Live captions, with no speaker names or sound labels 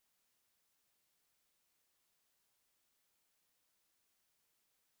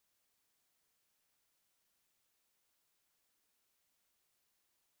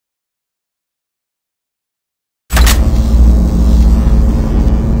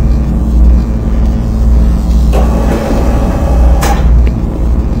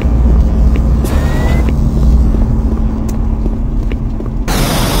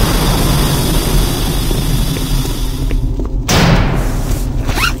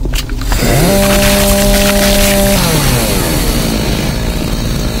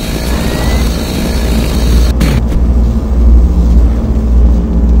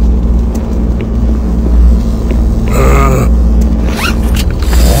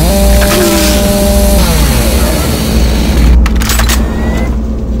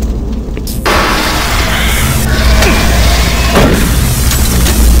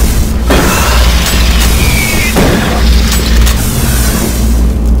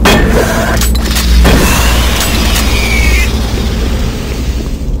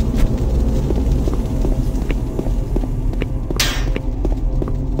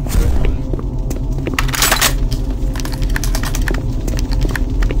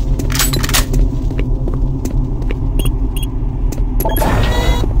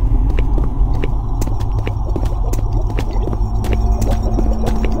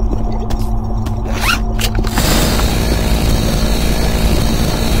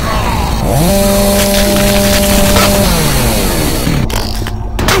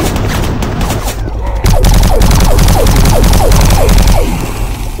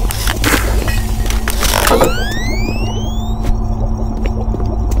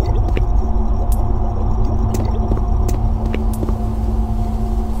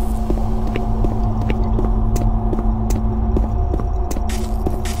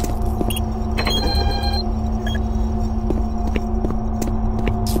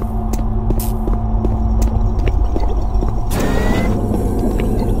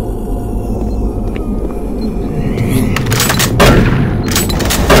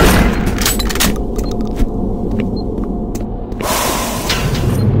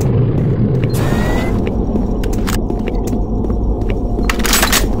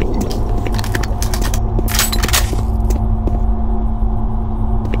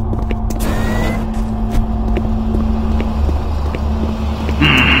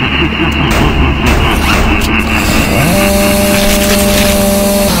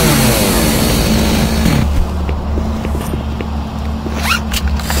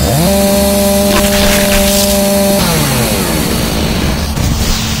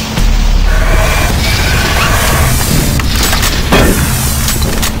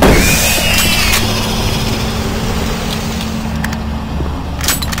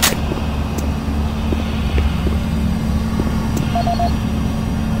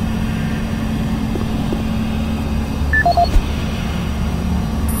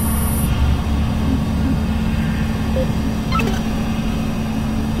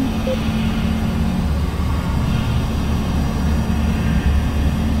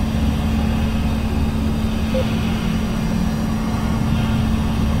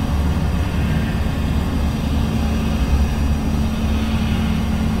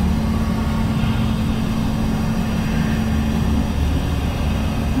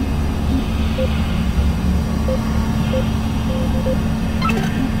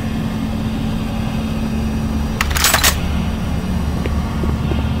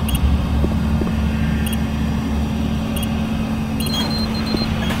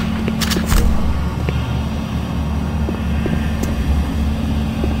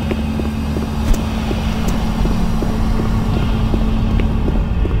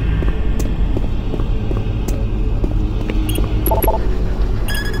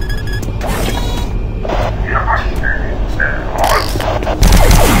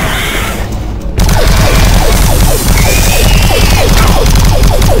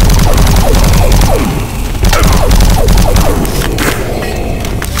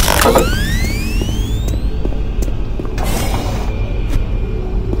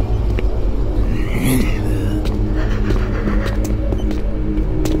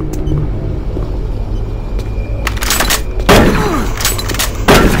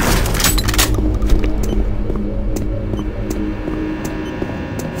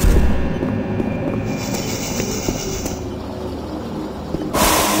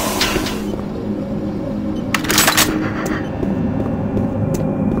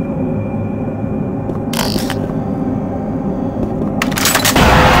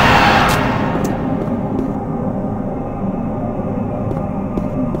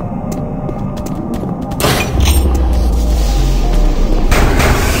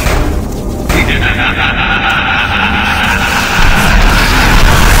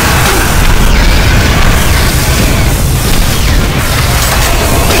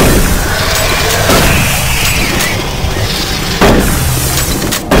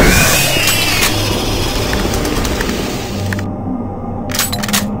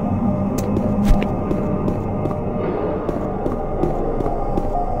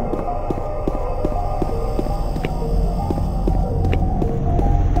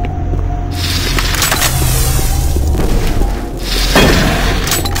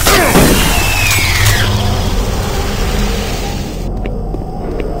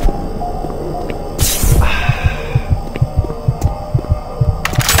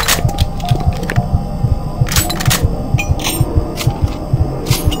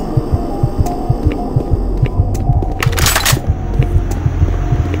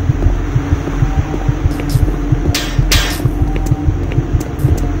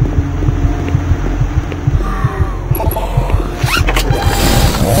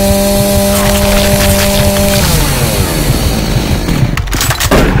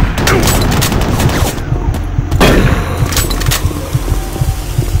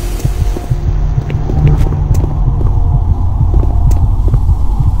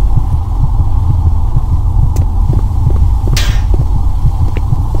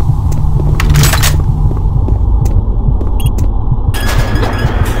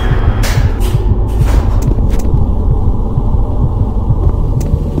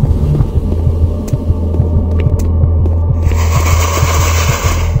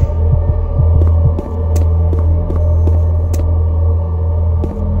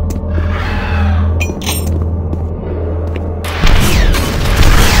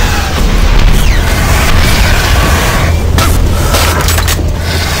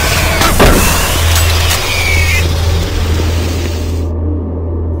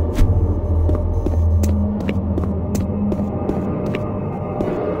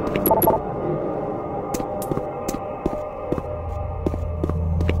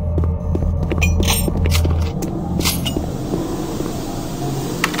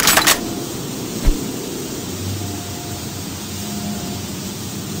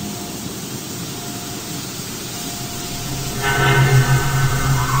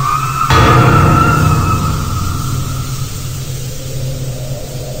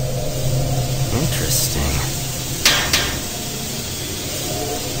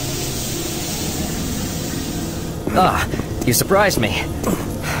Ah, you surprised me.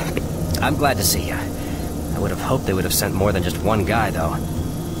 I'm glad to see you. I would have hoped they would have sent more than just one guy, though.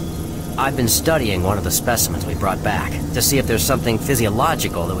 I've been studying one of the specimens we brought back to see if there's something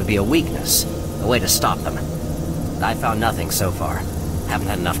physiological that would be a weakness, a way to stop them. I found nothing so far. Haven't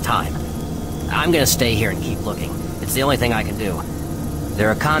had enough time. I'm gonna stay here and keep looking. It's the only thing I can do. There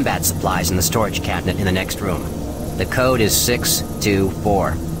are combat supplies in the storage cabinet in the next room. The code is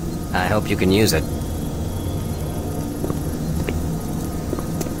 624. I hope you can use it.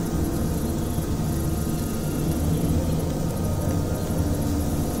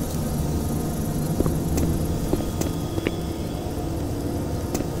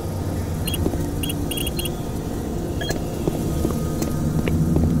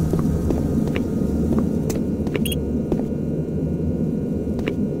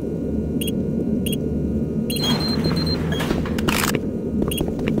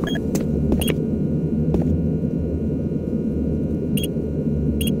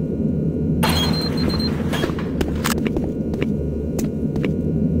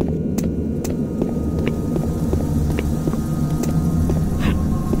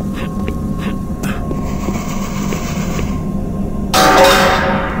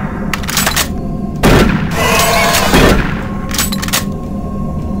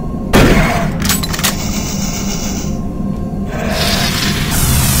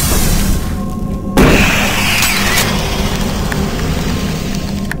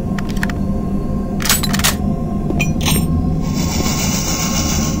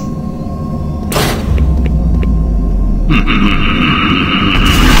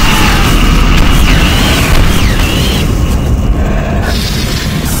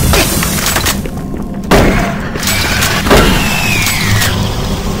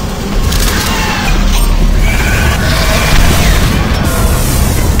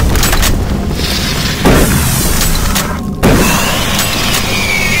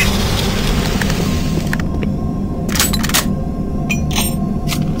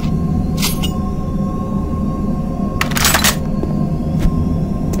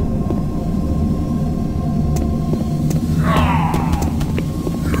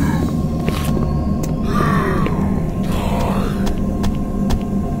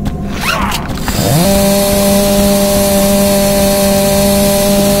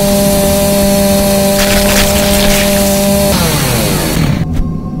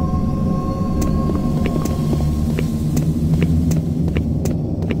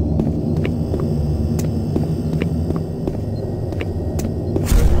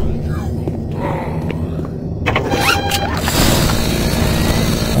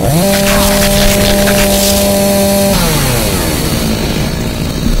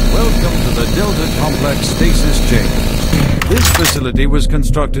 the Delta Complex Stasis Chambers. This facility was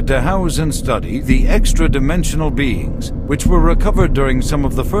constructed to house and study the extra-dimensional beings, which were recovered during some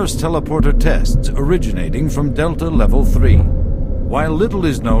of the first teleporter tests originating from Delta Level 3. While little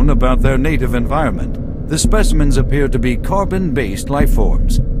is known about their native environment, the specimens appear to be carbon-based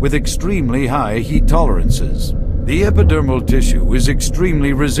lifeforms with extremely high heat tolerances. The epidermal tissue is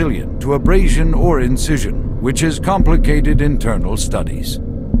extremely resilient to abrasion or incision, which has complicated internal studies.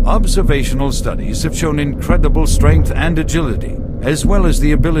 Observational studies have shown incredible strength and agility, as well as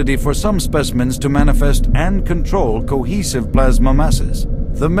the ability for some specimens to manifest and control cohesive plasma masses.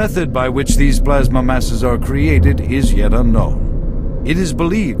 The method by which these plasma masses are created is yet unknown. It is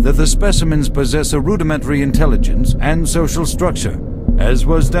believed that the specimens possess a rudimentary intelligence and social structure, as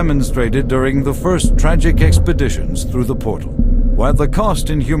was demonstrated during the first tragic expeditions through the portal. While the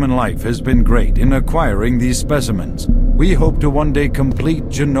cost in human life has been great in acquiring these specimens, we hope to one day complete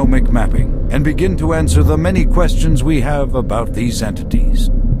genomic mapping and begin to answer the many questions we have about these entities.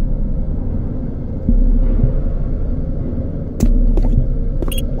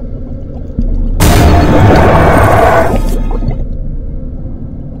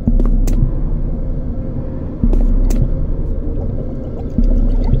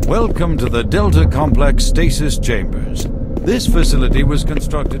 Welcome to the Delta Complex Stasis Chambers. This facility was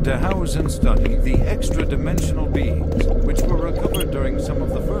constructed to house and study the extra-dimensional beings, which were recovered during some of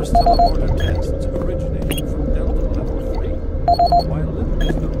the first teleporter tests originating from Delta Level 3. While little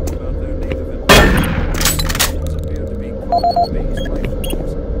is known about their native environment, they appear to be carbon-based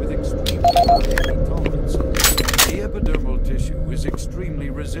lifeforms with extremely high heat tolerances. The epidermal tissue is extremely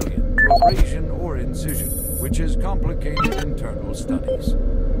resilient to abrasion or incision, which has complicated internal studies.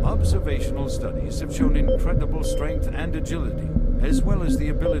 Observational studies have shown incredible strength and agility, as well as the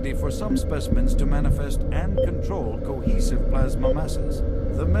ability for some specimens to manifest and control cohesive plasma masses.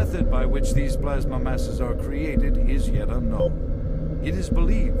 The method by which these plasma masses are created is yet unknown. It is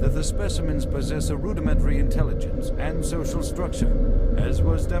believed that the specimens possess a rudimentary intelligence and social structure, as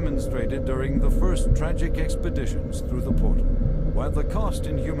was demonstrated during the first tragic expeditions through the portal. While the cost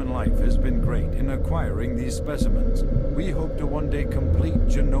in human life has been great in acquiring these specimens, we hope to one day complete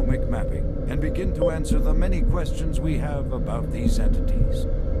genomic mapping and begin to answer the many questions we have about these entities.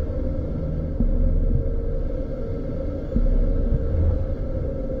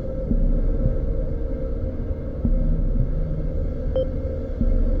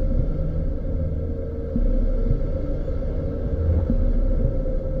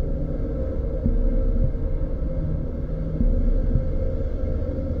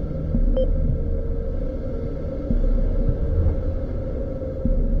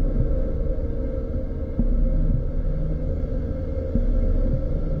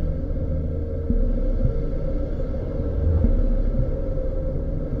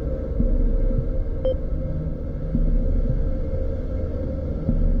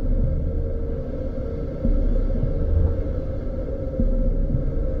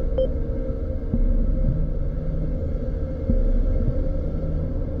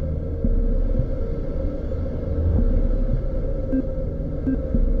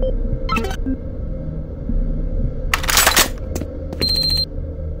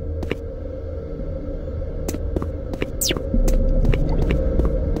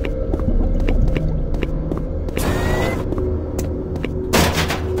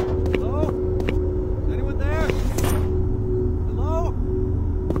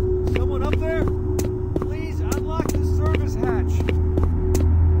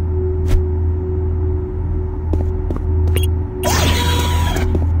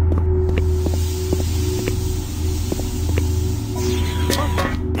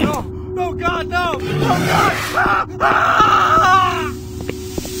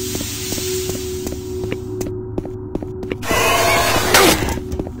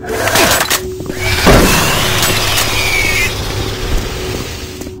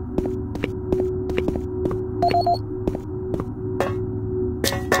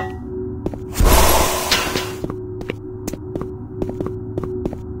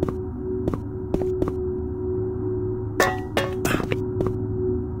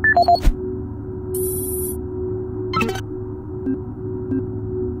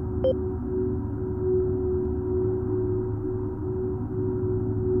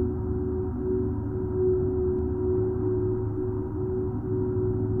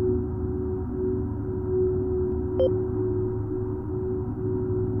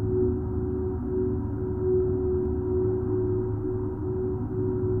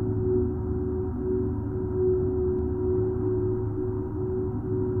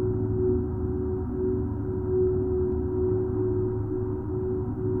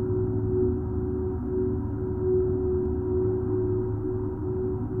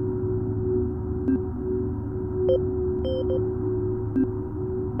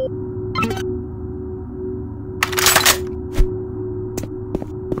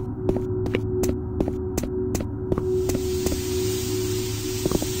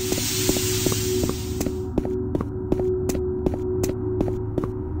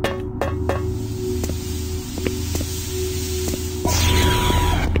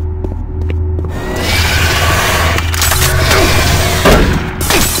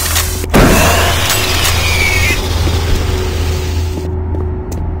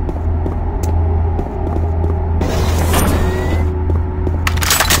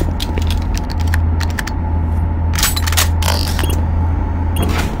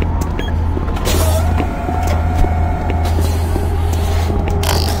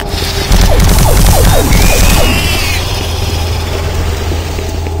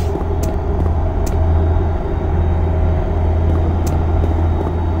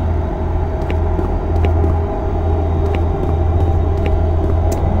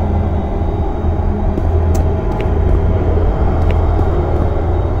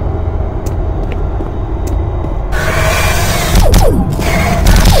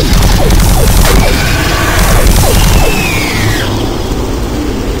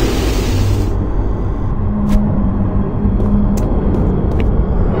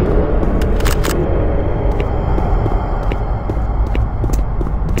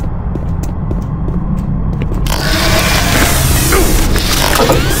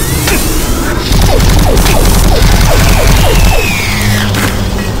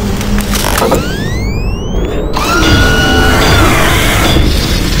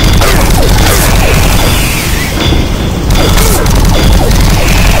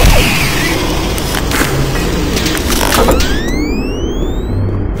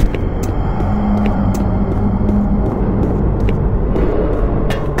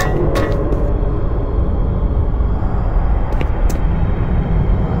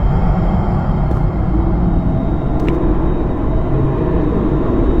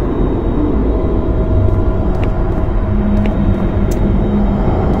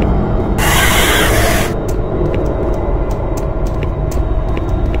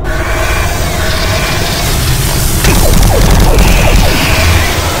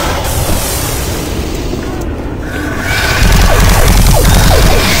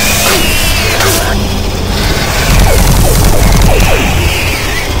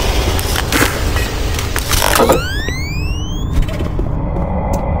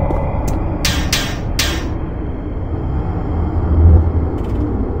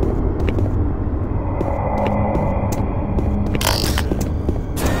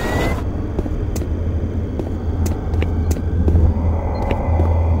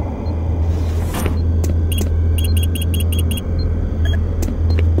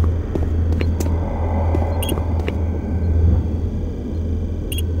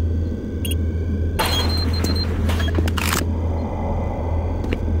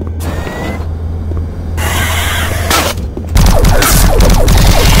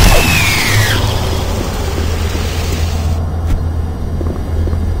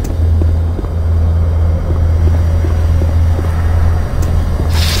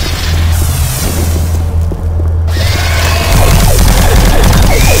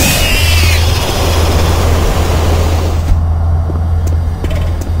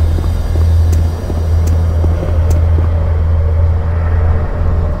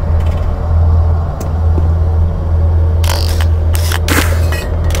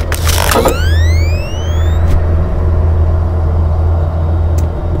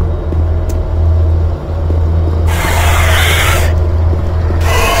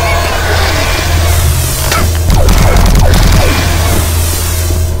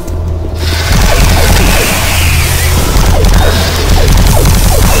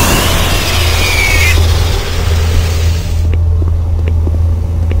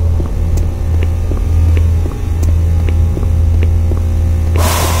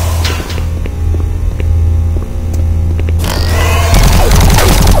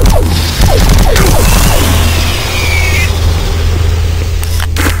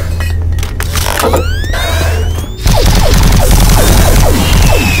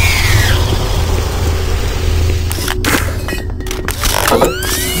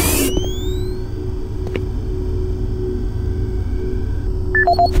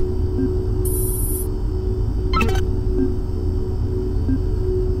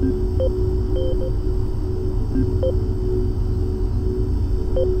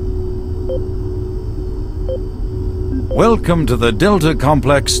 Welcome to the Delta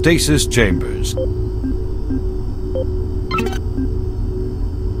Complex stasis chambers.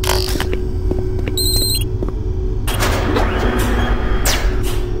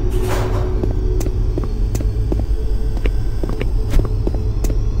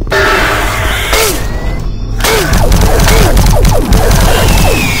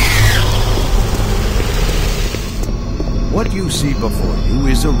 What you see before you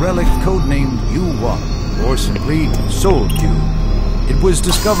is a relic codenamed U1, or simply Soul Cube. It was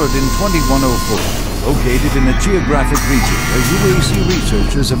discovered in 2104, located in a geographic region where UAC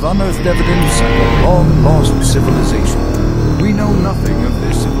researchers have unearthed evidence of a long-lost civilization. We know nothing of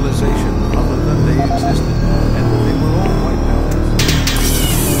this civilization other than they existed, and that they were all wiped out.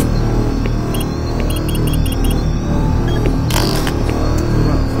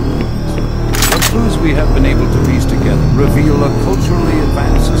 The clues we have been able to piece together reveal a culturally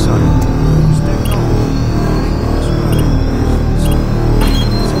advanced society whose technology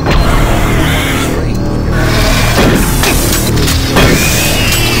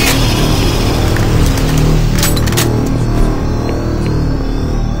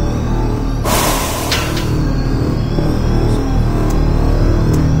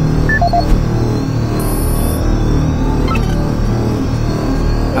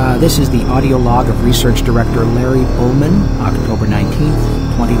This is the audio log of Research Director Larry Ullman, October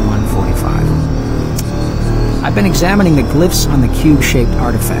 19th, 2145. I've been examining the glyphs on the cube-shaped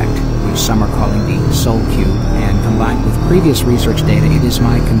artifact, which some are calling the Soul Cube, and combined with previous research data, it is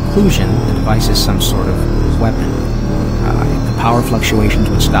my conclusion the device is some sort of weapon. If the power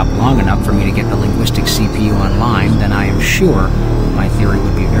fluctuations would stop long enough for me to get the linguistic CPU online, then I am sure my theory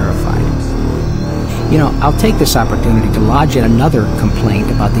would be verified. You know, I'll take this opportunity to lodge yet another complaint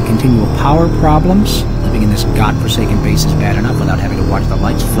about the continual power problems. Living in this godforsaken base is bad enough without having to watch the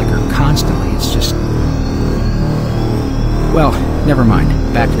lights flicker constantly. It's just... Well, never mind.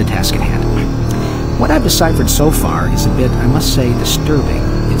 Back to the task at hand. What I've deciphered so far is a bit, I must say, disturbing.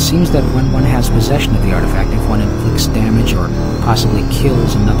 It seems that when one has possession of the artifact, if one inflicts damage or possibly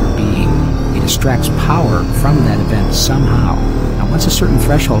kills another being, it extracts power from that event somehow. Now, once a certain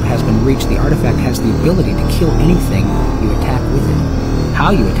threshold has been reached, the artifact has the ability to kill anything you attack with it.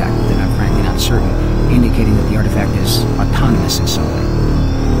 How you attack with it, I'm frankly not certain, indicating that the artifact is autonomous in some way.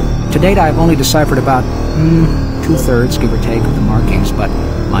 To date, I've only deciphered about two-thirds, give or take, of the markings, but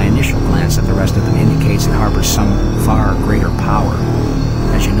my initial glance at the rest of them indicates it harbors some far greater power.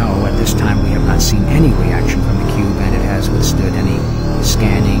 As you know, at this time we have not seen any reaction from the cube, and it has withstood any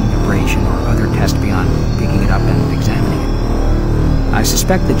scanning, abrasion, or other test beyond picking it up and examining it. I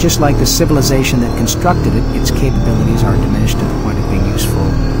suspect that just like the civilization that constructed it, its capabilities are diminished to the point of being useful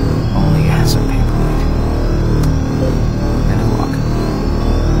only as a paperweight. End of walk.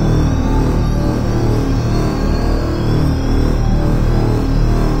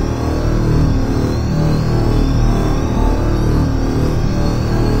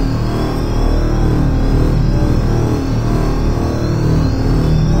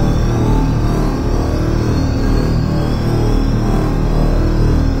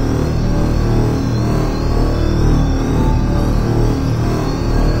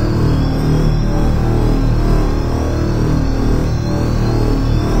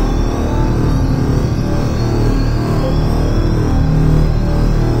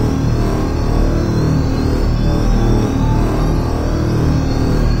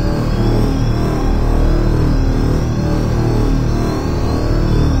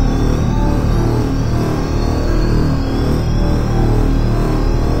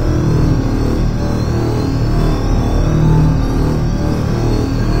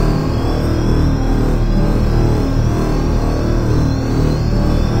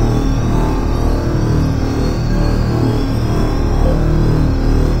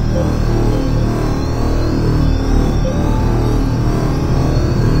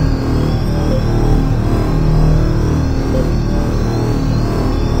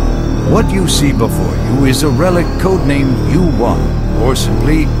 What you see before you is a relic codenamed U1, or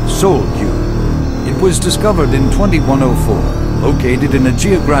simply Soul Cube. It was discovered in 2104, located in a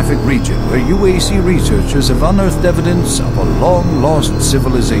geographic region where UAC researchers have unearthed evidence of a long-lost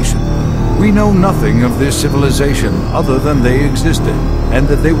civilization. We know nothing of this civilization other than they existed, and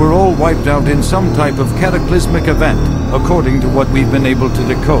that they were all wiped out in some type of cataclysmic event, according to what we've been able to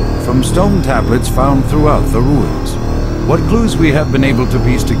decode from stone tablets found throughout the ruins. What clues we have been able to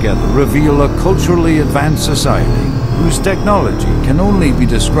piece together reveal a culturally advanced society whose technology can only be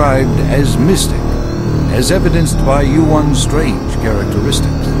described as mystic, as evidenced by U1's strange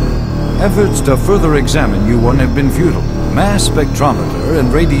characteristics. Efforts to further examine U1 have been futile. Mass spectrometer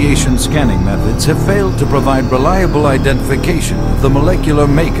and radiation scanning methods have failed to provide reliable identification of the molecular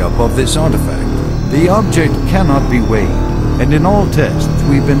makeup of this artifact. The object cannot be weighed, and in all tests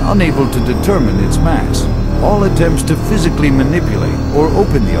we've been unable to determine its mass. All attempts to physically manipulate or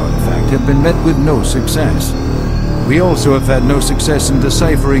open the artifact have been met with no success. We also have had no success in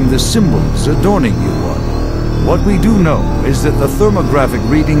deciphering the symbols adorning U1. What we do know is that the thermographic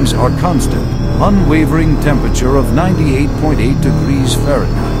readings are constant, unwavering temperature of 98.8 degrees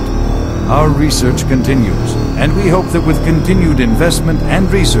Fahrenheit. Our research continues, and we hope that with continued investment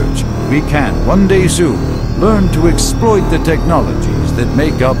and research, we can, one day soon, learn to exploit the technologies that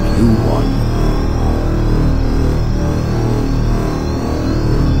make up U1.